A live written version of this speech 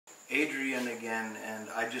Adrian again, and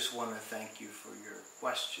I just want to thank you for your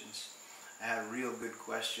questions. I had real good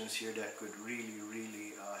questions here that could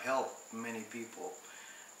really help many people.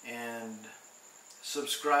 And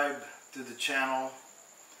subscribe to the channel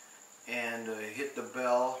and hit the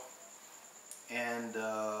bell, and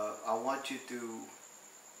I want you to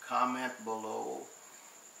comment below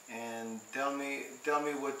and tell me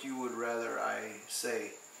what you would rather I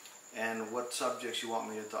say and what subjects you want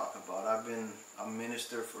me to talk about. I've been a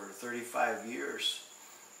minister for 35 years,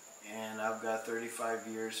 and I've got 35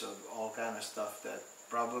 years of all kind of stuff that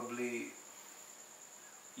probably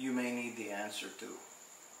you may need the answer to.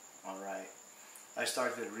 All right, I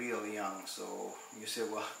started real young, so you say,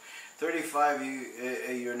 well, 35,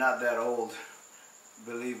 you're not that old.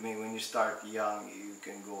 Believe me, when you start young, you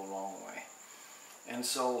can go a long way. And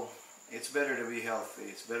so it's better to be healthy.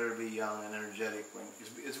 It's better to be young and energetic.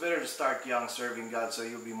 It's better to start young serving God, so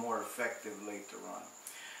you'll be more effective later on.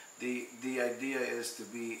 The idea is to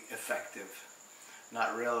be effective,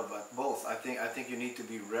 not relevant. Both. I think you need to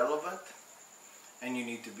be relevant and you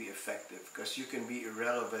need to be effective, because you can be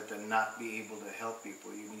irrelevant and not be able to help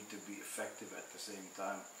people. You need to be effective at the same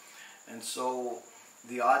time. And so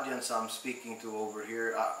the audience I'm speaking to over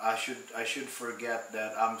here, I should forget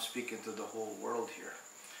that I'm speaking to the whole world here.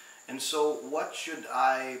 And so what should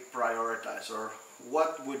I prioritize, or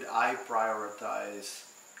what would I prioritize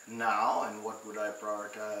now, and what would I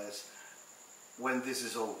prioritize when this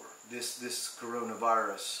is over? This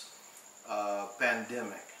coronavirus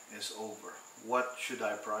pandemic is over. What should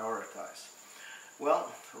I prioritize?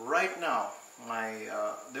 Well, right now,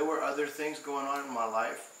 there were other things going on in my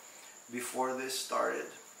life before this started,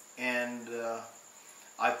 and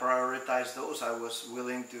I prioritized those. I was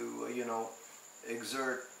willing to,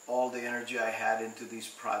 exert all the energy I had into these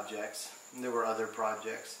projects. And there were other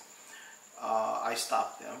projects. I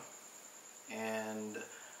stopped them, and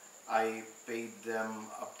I paid them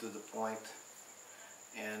up to the point,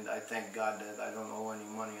 and I thank God that I don't owe any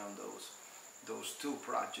money on those two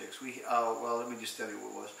projects. Well, let me just tell you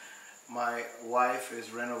what it was. My wife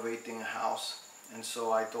is renovating a house, and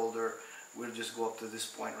so I told her, we'll just go up to this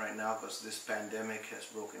point right now because this pandemic has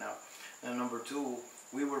broken out. And number two,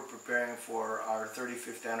 we were preparing for our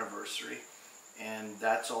 35th anniversary, and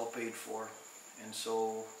that's all paid for. And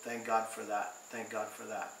so thank God for that. Thank God for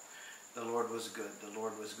that. The Lord was good. The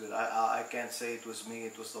Lord was good. I can't say it was me,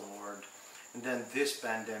 it was the Lord. And then this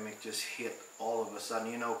pandemic just hit all of a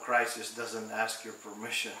sudden. Crisis doesn't ask your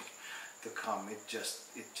permission to come. It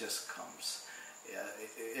just comes. Yeah,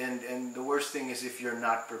 and the worst thing is if you're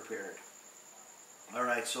not prepared. All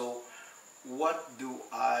right, so what do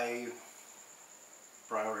I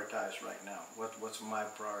prioritize right now? What's my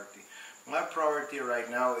priority? My priority right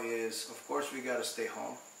now is, of course, we got to stay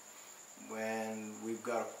home when we've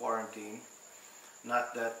got a quarantine.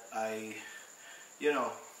 Not that I'm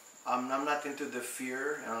not into the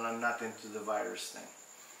fear, and I'm not into the virus thing.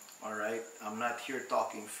 All right, I'm not here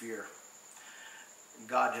talking fear.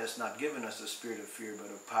 God has not given us a spirit of fear,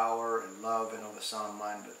 but of power and love and of a sound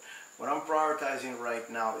mind. But what I'm prioritizing right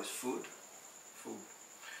now is food. Food.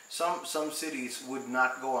 Some cities would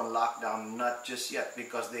not go on lockdown, not just yet,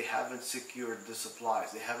 because they haven't secured the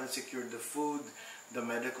supplies. They haven't secured the food, the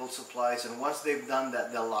medical supplies, and once they've done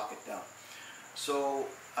that, they'll lock it down. So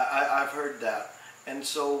I've heard that. And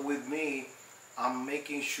so with me, I'm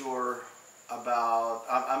making sure about,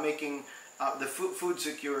 I'm making, the food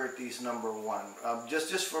security is number one.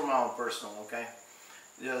 Just for my own personal, okay?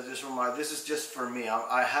 Yeah, this is just for me.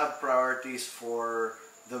 I have priorities for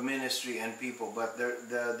the ministry and people, but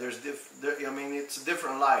it's a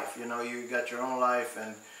different life. You got your own life,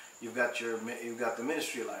 and you've got the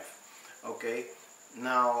ministry life. Okay?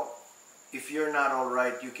 Now, if you're not all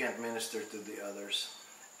right, you can't minister to the others.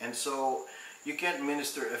 And so you can't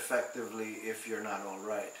minister effectively if you're not all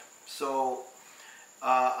right. So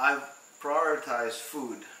I've prioritized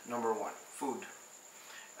food, number one, food.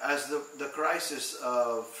 As the crisis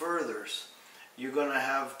furthers, you're going to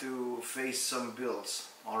have to face some bills,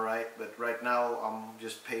 all right? But right now, I'm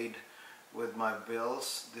just paid with my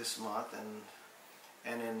bills this month,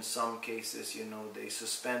 and in some cases, they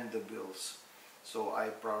suspend the bills. So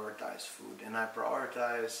I prioritize food, and I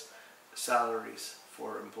prioritize salaries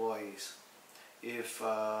for employees. If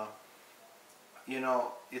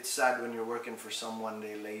it's sad when you're working for someone,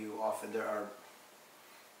 they lay you off, and there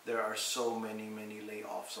are so many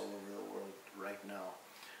layoffs all over the world right now.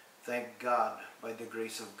 Thank God, by the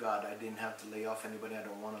grace of God, I didn't have to lay off anybody. I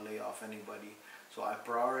don't want to lay off anybody. So I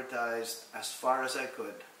prioritized as far as I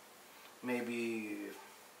could, maybe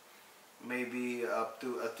up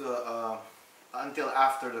to until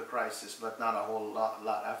after the crisis, but not a whole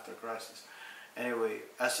lot after crisis. Anyway,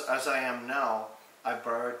 as I am now, I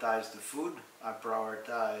prioritize the food, I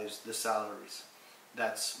prioritize the salaries.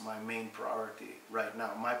 That's my main priority right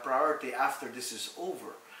now. My priority after this is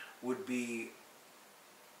over would be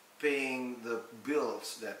paying the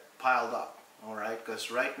bills that piled up, all right?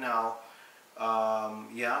 Because right now,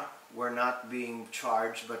 yeah, we're not being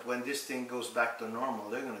charged, but when this thing goes back to normal,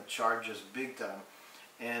 they're going to charge us big time,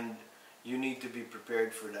 and you need to be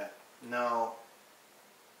prepared for that. Now,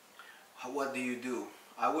 what do?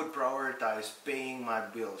 I would prioritize paying my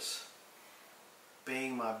bills,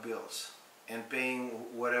 and paying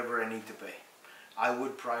whatever I need to pay. I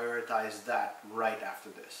would prioritize that right after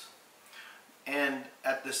this. And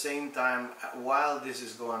at the same time, while this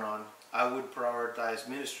is going on, I would prioritize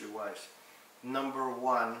ministry-wise. Number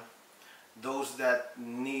one, those that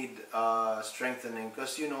need strengthening,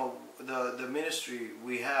 because you know the ministry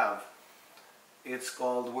we have, it's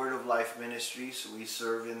called Word of Life Ministries. We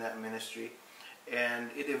serve in that ministry,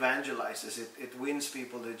 and it evangelizes. It wins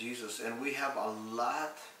people to Jesus, and we have a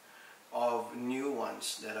lot of new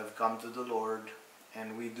ones that have come to the Lord,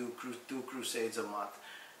 and we do 2 crusades a month.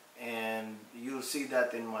 And you'll see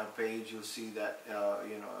that in my page. You'll see that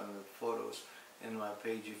you know, in the photos in my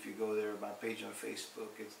page. If you go there, my page on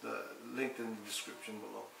Facebook, it's the link in the description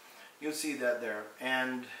below. You'll see that there.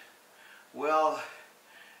 And well,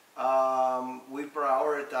 we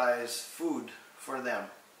prioritize food for them.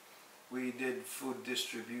 We did food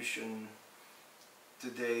distribution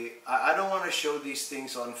today. I don't want to show these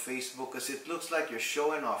things on Facebook because it looks like you're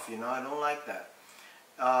showing off, you know. I don't like that.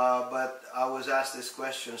 But I was asked this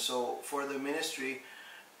question. So for the ministry,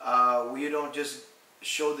 you don't just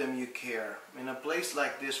show them you care. In a place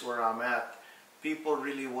like this where I'm at, people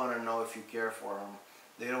really want to know if you care for them.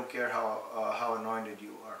 They don't care how anointed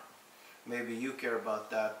you are. Maybe you care about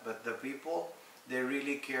that, but the people, they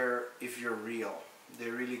really care if you're real. They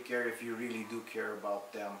really care if you really do care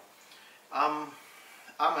about them. I'm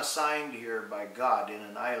assigned here by God in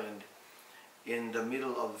an island in the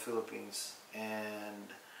middle of the Philippines,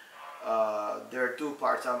 and there are 2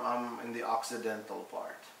 parts. I'm in the Occidental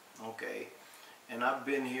part, okay, and I've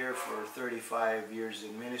been here for 35 years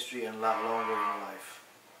in ministry and a lot longer in life.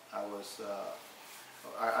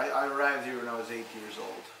 I arrived here when I was 8 years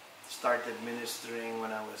old. Started ministering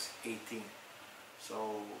when I was 18.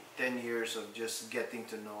 So 10 years of just getting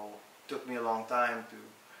to know. Took me a long time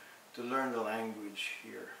to learn the language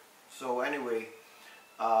here. So anyway,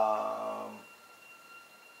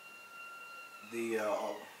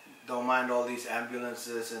 don't mind all these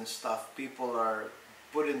ambulances and stuff. People are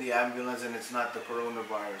put in the ambulance and it's not the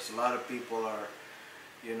coronavirus. A lot of people are,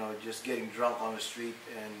 you know, just getting drunk on the street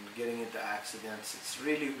and getting into accidents. It's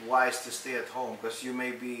really wise to stay at home because you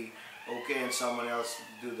may be okay and someone else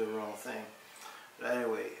do the wrong thing. But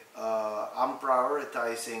anyway, I'm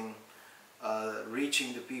prioritizing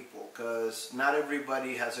reaching the people because not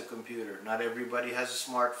everybody has a computer, not everybody has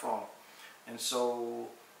a smartphone, and so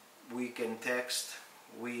we can text,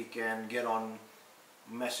 we can get on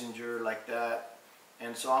Messenger like that,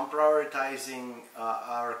 and so I'm prioritizing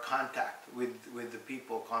our contact with the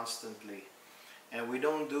people constantly. And we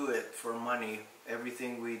don't do it for money.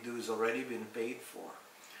 Everything we do has already been paid for.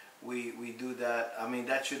 We do that. I mean,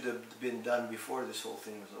 that should have been done before this whole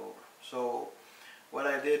thing was over. So what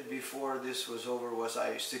I did before this was over was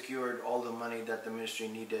I secured all the money that the ministry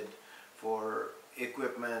needed for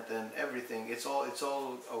equipment and everything. It's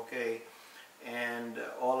all okay, and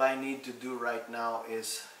all I need to do right now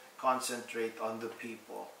is concentrate on the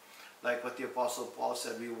people. Like what the Apostle Paul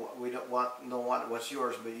said, we don't want what's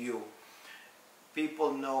yours but you.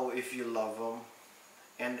 People know if you love them,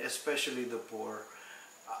 and especially the poor.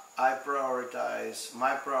 I prioritize,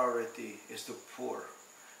 my priority is the poor,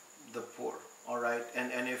 all right?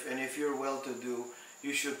 And if you're well-to-do,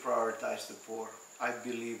 you should prioritize the poor. I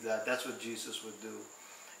believe that. That's what Jesus would do.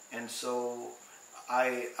 And so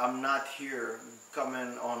I'm not here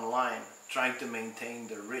coming online trying to maintain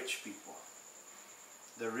the rich people.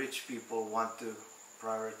 The rich people want to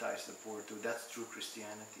prioritize the poor too. That's true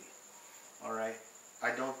Christianity. All right?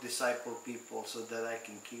 I don't disciple people so that I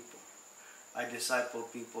can keep them. I disciple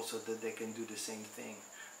people so that they can do the same thing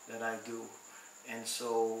that I do. And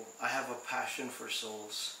so I have a passion for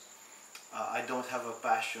souls. I don't have a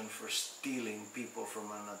passion for stealing people from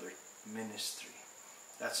another ministry.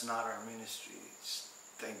 That's not our ministry.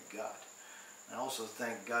 Thank God. And also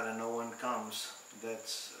thank God that no one comes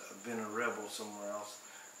that's been a rebel somewhere else.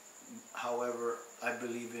 However, I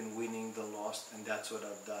believe in winning the lost, and that's what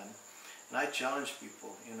I've done. And I challenge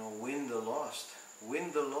people, you know, win the lost.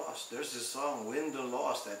 Win the lost. There's this song, win the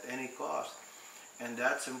lost at any cost. And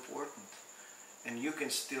that's important. And you can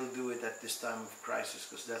still do it at this time of crisis,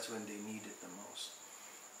 because that's when they need it the most.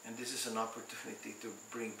 And this is an opportunity to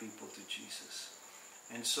bring people to Jesus.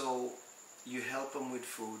 And so you help them with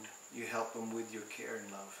food. You help them with your care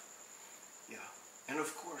and love. Yeah. And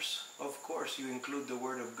of course, you include the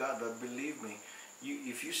Word of God. But believe me,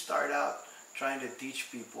 if you start out trying to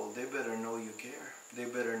teach people, they better know you care. They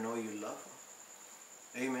better know you love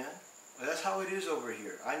them. Amen. That's how it is over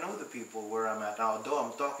here. I know the people where I'm at now, although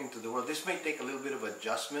I'm talking to the world. This may take a little bit of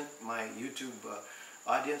adjustment, my YouTube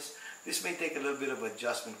audience. This may take a little bit of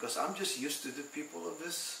adjustment, because I'm just used to the people of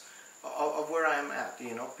this, of where I'm at.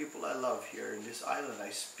 You know, people I love here in this island.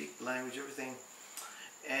 I speak the language, everything.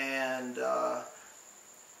 And now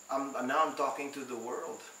I'm talking to the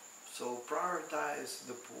world. So prioritize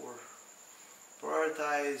the poor.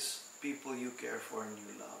 Prioritize people you care for and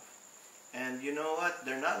you love. And you know what?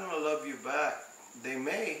 They're not going to love you back. They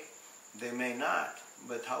may not.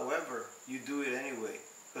 But however, you do it anyway,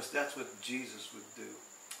 because that's what Jesus would do.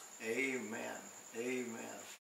 Amen. Amen.